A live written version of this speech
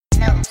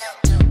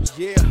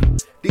Yeah,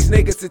 these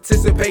niggas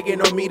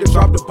anticipating on me to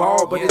drop the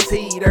ball, but it's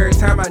heat every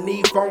time I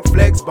need phone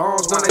flex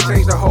bombs. Wanna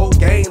change the whole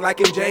game like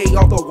MJ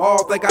off the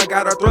wall. Think I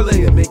got a thriller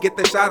in me, get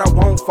the shot, I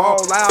won't fall.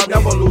 I'll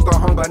never lose the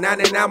hunger,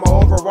 99 my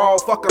overall.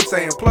 Fuck, I'm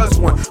saying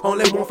 +1,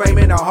 only one fame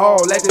in the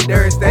hall.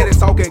 Legendary status,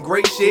 talking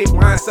great shit.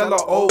 Wine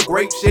cellar, old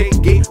grape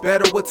shit. Get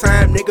better with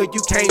time, nigga,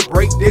 you can't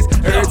break this.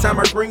 Every time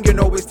I scream, you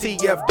know it's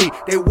T.F.D.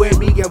 They with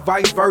me and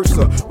vice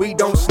versa. We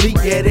don't sleep,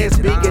 yeah, that's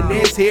big and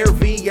that's here.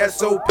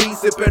 VSOP,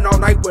 sipping all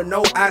night with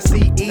no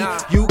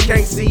ICE. You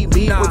can't see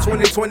me with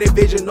 20/20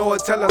 vision or a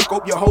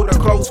telescope. You hold it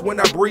close when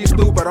I breeze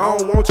through, but I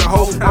don't want your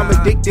hoe. I'm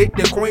addicted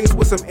to queens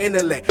with some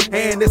intellect,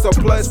 and it's a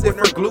plus if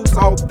her glutes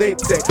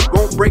authentic.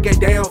 Won't break it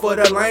down for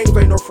the lames,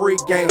 ain't no free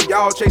game.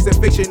 Y'all chasing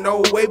fiction,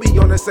 no way we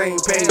on the same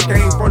page.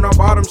 Came from the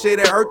bottom, shit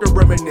that hurt to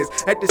reminisce.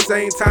 At the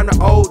same time, the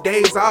old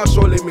days I'll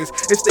surely miss.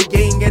 It's the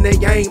yin and the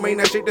yang, man,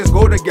 that shit just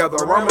go together.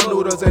 Ramen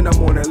noodles in the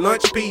morning,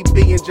 lunch PB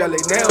and jelly.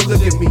 Now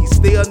look at me,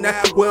 still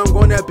not where I'm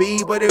gonna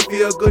be, but it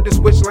feel good to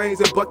switch lanes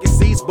and bucket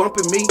seats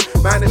bumping me.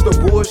 Minus the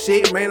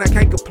bullshit, man, I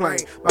can't complain.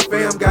 My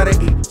fam gotta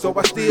eat, so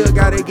I still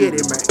gotta get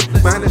it,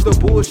 man. Minus the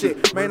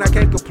bullshit, man, I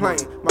can't complain.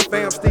 My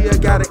fam still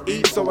gotta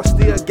eat, so I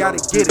still gotta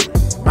get it,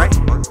 man.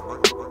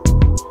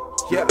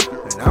 Yeah,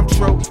 and I'm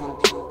Tru.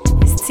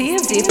 It's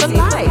T.F.D for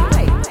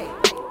life.